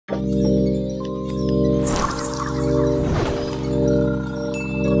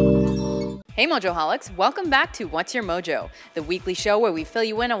Hey Mojoholics, welcome back to What's Your Mojo, the weekly show where we fill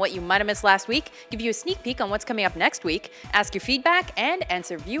you in on what you might have missed last week, give you a sneak peek on what's coming up next week, ask your feedback, and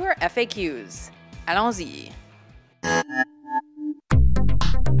answer viewer FAQs. Allons-y.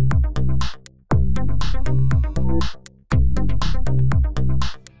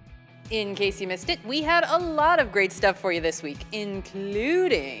 In case you missed it, we had a lot of great stuff for you this week,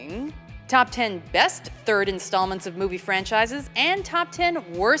 including Top 10 Best Third Installments of Movie Franchises and Top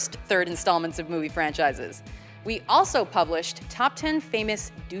 10 Worst Third Installments of Movie Franchises. We also published Top 10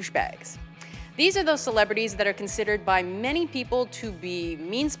 Famous Douchebags. These are those celebrities that are considered by many people to be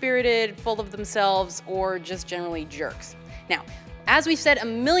mean-spirited, full of themselves, or just generally jerks. Now, as we've said a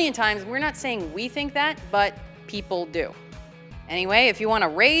million times, we're not saying we think that, but people do. Anyway, if you want to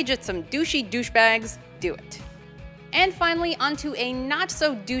rage at some douchey douchebags, do it. And finally, onto a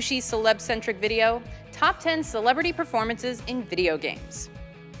not-so-douchey celeb-centric video, Top 10 Celebrity Performances in Video Games.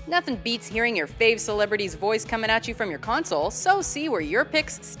 Nothing beats hearing your fave celebrity's voice coming at you from your console, so see where your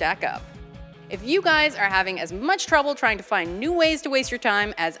picks stack up. If you guys are having as much trouble trying to find new ways to waste your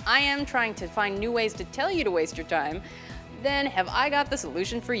time as I am trying to find new ways to tell you to waste your time, then have I got the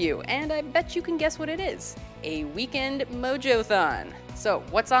solution for you, and I bet you can guess what it is. A weekend Mojo-thon. So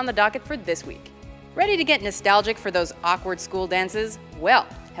what's on the docket for this week? Ready to get nostalgic for those awkward school dances? Well,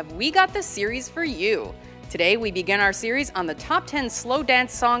 have we got the series for you. Today we begin our series on the top 10 slow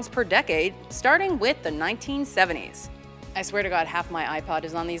dance songs per decade, starting with the 1970s. I swear to God, half my iPod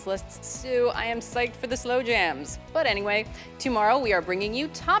is on these lists, so I am psyched for the slow jams. But anyway, tomorrow we are bringing you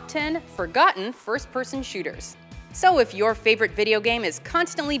top 10 forgotten first-person shooters. So if your favorite video game is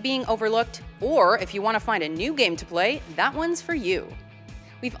constantly being overlooked, or if you want to find a new game to play, that one's for you.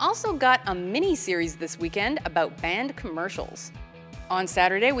 We've also got a mini-series this weekend about band commercials. On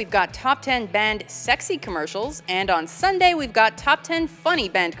Saturday, we've got top 10 band sexy commercials, and on Sunday, we've got top 10 funny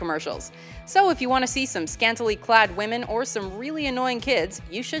band commercials. So if you want to see some scantily clad women or some really annoying kids,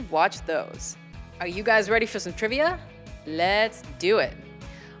 you should watch those. Are you guys ready for some trivia? Let's do it.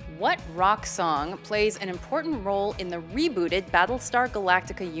 What rock song plays an important role in the rebooted Battlestar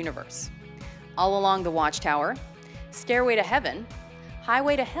Galactica universe? All Along the Watchtower, Stairway to Heaven,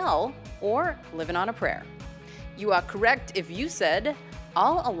 Highway to Hell, or Living on a Prayer? You are correct if you said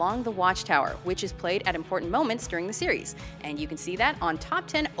All Along the Watchtower, which is played at important moments during the series, and you can see that on Top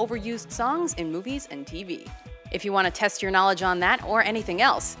 10 Overused Songs in Movies and TV. If you want to test your knowledge on that or anything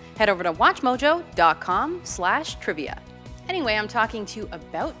else, head over to WatchMojo.com/trivia. Anyway, I'm talking to you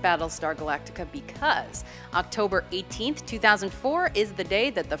about Battlestar Galactica because October 18th, 2004 is the day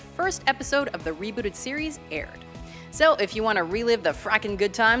that the first episode of the rebooted series aired. So if you want to relive the frackin'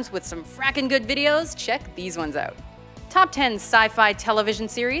 good times with some frackin' good videos, check these ones out. Top 10 Sci-Fi Television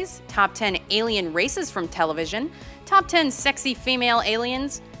Series, Top 10 Alien Races from Television, Top 10 Sexy Female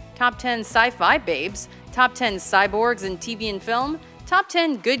Aliens, Top 10 Sci-Fi Babes, Top 10 Cyborgs in TV and Film, Top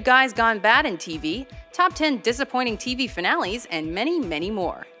 10 Good Guys Gone Bad in TV, Top 10 Disappointing TV Finales, and many, many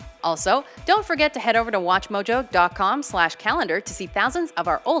more. Also, don't forget to head over to WatchMojo.com/calendar to see thousands of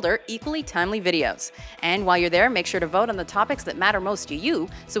our older, equally timely videos. And while you're there, make sure to vote on the topics that matter most to you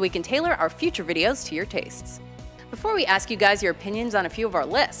so we can tailor our future videos to your tastes. Before we ask you guys your opinions on a few of our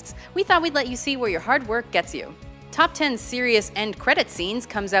lists, we thought we'd let you see where your hard work gets you. Top 10 Serious End Credit Scenes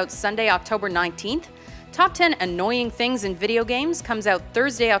comes out Sunday, October 19th. Top 10 Annoying Things in Video Games comes out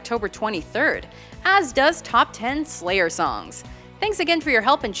Thursday, October 23rd, as does Top 10 Slayer Songs. Thanks again for your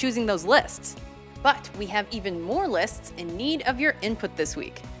help in choosing those lists. But we have even more lists in need of your input this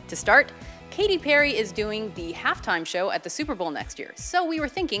week. To start, Katy Perry is doing the halftime show at the Super Bowl next year, so we were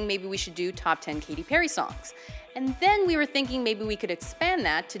thinking maybe we should do top 10 Katy Perry songs. And then we were thinking maybe we could expand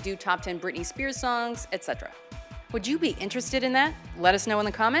that to do top 10 Britney Spears songs, etc. Would you be interested in that? Let us know in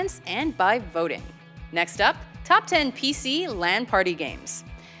the comments and by voting. Next up, top 10 PC LAN party games.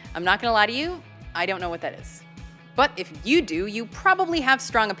 I'm not gonna lie to you, I don't know what that is. But if you do, you probably have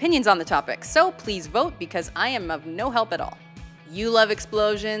strong opinions on the topic, so please vote because I am of no help at all. You love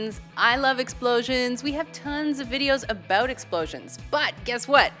explosions, I love explosions, we have tons of videos about explosions, but guess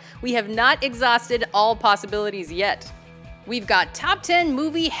what? We have not exhausted all possibilities yet. We've got top 10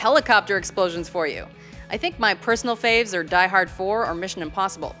 movie helicopter explosions for you. I think my personal faves are Die Hard 4 or Mission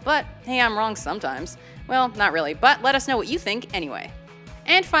Impossible, but hey, I'm wrong sometimes. Well, not really, but let us know what you think anyway.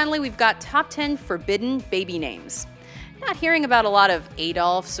 And finally, we've got top 10 forbidden baby names. Not hearing about a lot of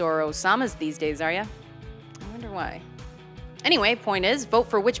Adolfs or Osamas these days, are ya? I wonder why. Anyway, point is, vote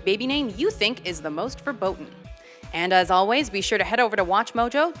for which baby name you think is the most verboten. And as always, be sure to head over to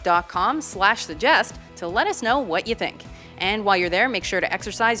WatchMojo.com/suggest to let us know what you think. And while you're there, make sure to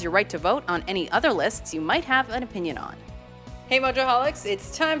exercise your right to vote on any other lists you might have an opinion on. Hey Mojoholics,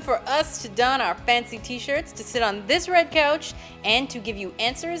 it's time for us to don our fancy t-shirts, to sit on this red couch, and to give you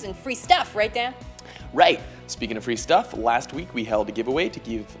answers and free stuff, right Dan? Right. Speaking of free stuff, last week we held a giveaway to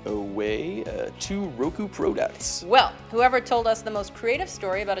give away 2 Roku products. Well, whoever told us the most creative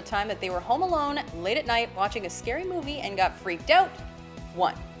story about a time that they were home alone late at night watching a scary movie and got freaked out,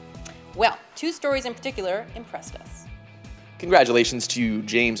 won. Well, 2 stories in particular impressed us. Congratulations to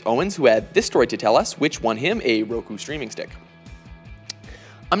James Owens, who had this story to tell us, which won him a Roku streaming stick.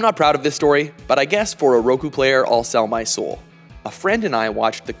 I'm not proud of this story, but I guess for a Roku player, I'll sell my soul. A friend and I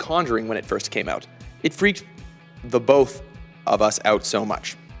watched The Conjuring when it first came out. It freaked the both of us out so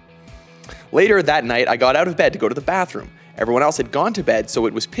much. Later that night, I got out of bed to go to the bathroom. Everyone else had gone to bed, so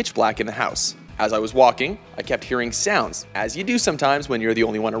it was pitch black in the house. As I was walking, I kept hearing sounds, as you do sometimes when you're the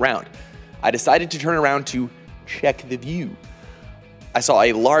only one around. I decided to turn around to check the view. I saw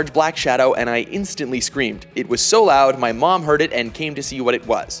a large black shadow and I instantly screamed. It was so loud, my mom heard it and came to see what it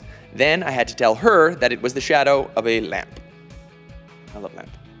was. Then I had to tell her that it was the shadow of a lamp. I love lamp.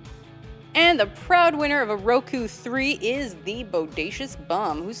 And the proud winner of a Roku 3 is the Bodacious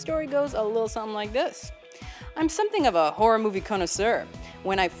Bum, whose story goes a little something like this. I'm something of a horror movie connoisseur.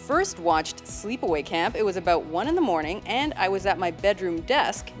 When I first watched Sleepaway Camp, it was about 1 in the morning and I was at my bedroom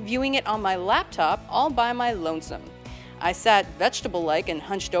desk viewing it on my laptop all by my lonesome. I sat vegetable-like and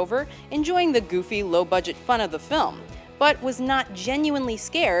hunched over, enjoying the goofy, low-budget fun of the film, but was not genuinely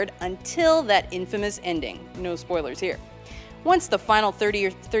scared until that infamous ending. No spoilers here. Once the final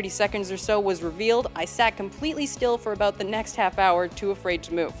 30 seconds or so was revealed, I sat completely still for about the next half hour, too afraid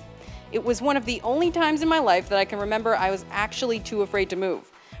to move. It was one of the only times in my life that I can remember I was actually too afraid to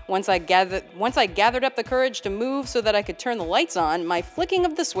move. Once I gathered up the courage to move so that I could turn the lights on, my flicking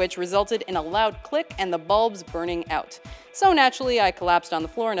of the switch resulted in a loud click and the bulbs burning out. So naturally, I collapsed on the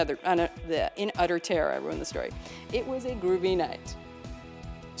floor in utter terror. I ruined the story. It was a groovy night.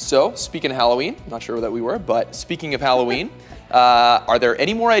 So, speaking of Halloween, not sure that we were, but speaking of Halloween, are there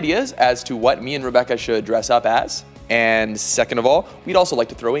any more ideas as to what me and Rebecca should dress up as? And second of all, we'd also like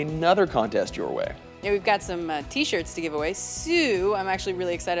to throw another contest your way. Yeah, we've got some t-shirts to give away. So, I'm actually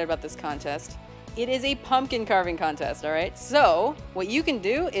really excited about this contest. It is a pumpkin carving contest, all right? So, what you can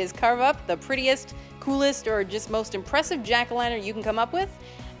do is carve up the prettiest, coolest, or just most impressive jack-o'-lantern you can come up with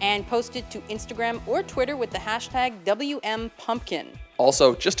and post it to Instagram or Twitter with the hashtag WMPumpkin.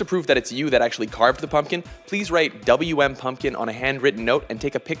 Also, just to prove that it's you that actually carved the pumpkin, please write WM Pumpkin on a handwritten note and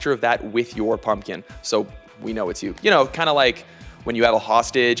take a picture of that with your pumpkin so we know it's you. You know, kind of like when you have a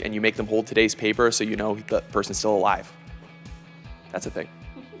hostage and you make them hold today's paper so you know the person's still alive. That's a thing.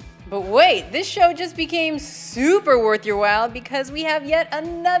 But wait, this show just became super worth your while because we have yet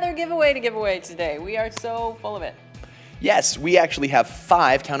another giveaway to give away today. We are so full of it. Yes, we actually have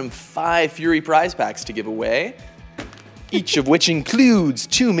 5, count them, 5 Fury prize packs to give away, each of which includes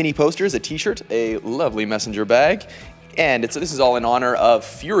 2 mini posters, a t-shirt, a lovely messenger bag, and this is all in honor of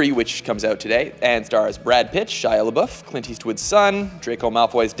Fury, which comes out today, and stars Brad Pitt, Shia LaBeouf, Clint Eastwood's son, Draco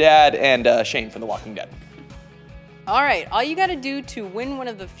Malfoy's dad, and Shane from The Walking Dead. All right, all you gotta do to win one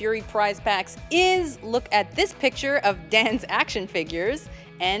of the Fury prize packs is look at this picture of Dan's action figures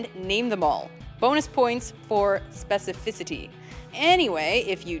and name them all. Bonus points for specificity. Anyway,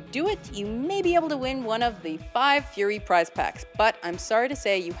 if you do it, you may be able to win one of the 5 Fury prize packs, but I'm sorry to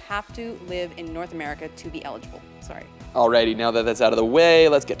say you have to live in North America to be eligible. Sorry. Alrighty, now that that's out of the way,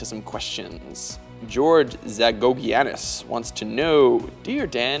 let's get to some questions. George Zagogianis wants to know, Dear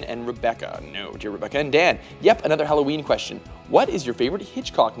Dan and Rebecca. No, dear Rebecca and Dan. Yep, another Halloween question. What is your favorite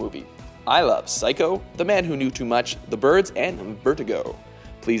Hitchcock movie? I love Psycho, The Man Who Knew Too Much, The Birds, and Vertigo.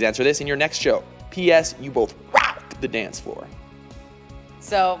 Please answer this in your next show. P.S. You both rock the dance floor.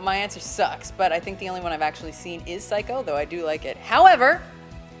 So my answer sucks, but I think the only one I've actually seen is Psycho, though I do like it. However,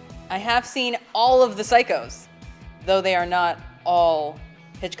 I have seen all of the Psychos, though they are not all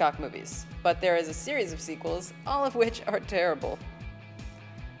Hitchcock movies. But there is a series of sequels, all of which are terrible.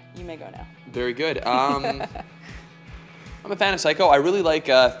 You may go now. Very good. I'm a fan of Psycho. I really like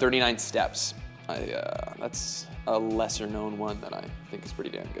 39 Steps. That's a lesser known one that I think is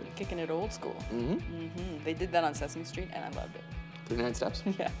pretty damn good. Kicking it old school. They did that on Sesame Street and I loved it. 39 Steps?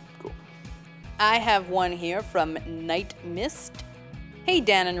 Yeah. Cool. I have one here from Night Mist. Hey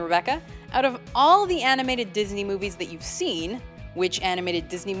Dan and Rebecca, out of all the animated Disney movies that you've seen, which animated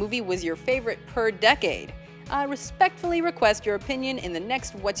Disney movie was your favorite per decade? I respectfully request your opinion in the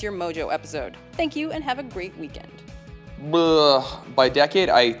next What's Your Mojo episode. Thank you and have a great weekend. By decade,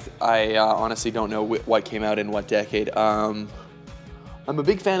 I honestly don't know what came out in what decade. I'm a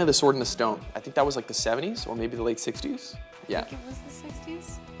big fan of The Sword and the Stone. I think that was like the 70s or maybe the late 60s. Yeah. I think it was the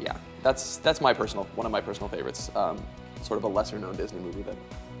 60s? Yeah, that's one of my personal favorites. sort of a lesser-known Disney movie that.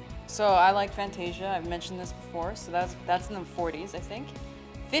 So I like Fantasia. I've mentioned this before. So that's in the 40s, I think.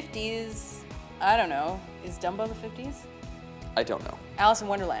 50s, I don't know. Is Dumbo the 50s? I don't know. Alice in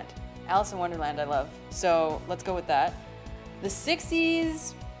Wonderland. Alice in Wonderland I love. So let's go with that. The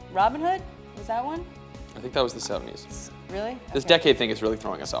 60s, Robin Hood? Was that one? I think that was the 70s. Really? This Okay. decade thing is really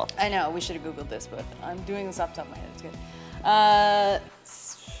throwing us off. I know, we should have Googled this, but I'm doing this off the top of my head. It's good.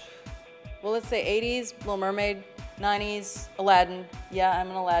 Well, let's say 80s, Little Mermaid. 90s, Aladdin. Yeah, I'm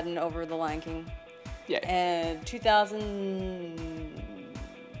an Aladdin over The Lion King. Yeah. And 2000.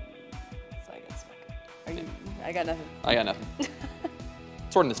 I got nothing. I got nothing.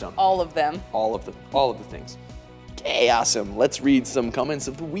 Sword in the Stone. All of them. All of the things. Okay, awesome. Let's read some comments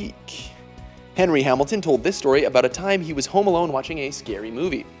of the week. Henry Hamilton told this story about a time he was home alone watching a scary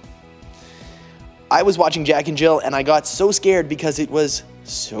movie. I was watching Jack and Jill and I got so scared because it was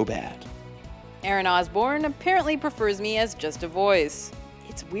so bad. Aaron Osborn apparently prefers me as just a voice.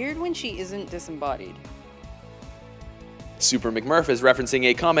 It's weird when she isn't disembodied. SuperMcMurph is referencing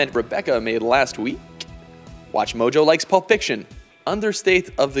a comment Rebecca made last week. WatchMojo likes Pulp Fiction.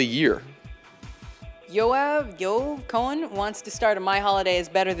 Understate of the year. Yoav Cohen wants to start a My Holiday is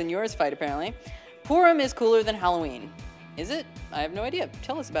Better Than Yours fight, apparently. Purim is cooler than Halloween. Is it? I have no idea.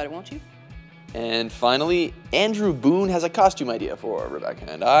 Tell us about it, won't you? And finally, Andrew Boone has a costume idea for Rebecca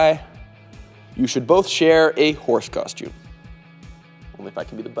and I. You should both share a horse costume. Only if I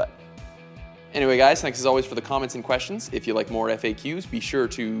can be the butt. Anyway, guys, thanks as always for the comments and questions. If you like more FAQs, be sure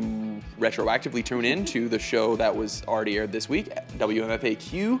to retroactively tune in to the show that was already aired this week,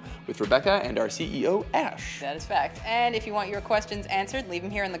 WMFAQ, with Rebecca and our CEO, Ash. That is fact. And if you want your questions answered, leave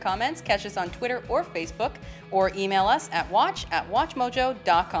them here in the comments. Catch us on Twitter or Facebook, or email us at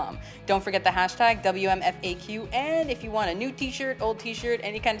watchmojo.com. Don't forget the hashtag WMFAQ. And if you want a new t-shirt, old t-shirt,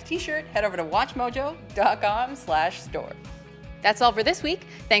 any kind of t-shirt, head over to watchmojo.com/store. That's all for this week.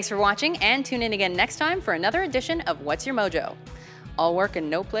 Thanks for watching, and tune in again next time for another edition of What's Your Mojo? All work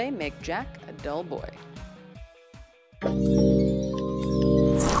and no play make Jack a dull boy.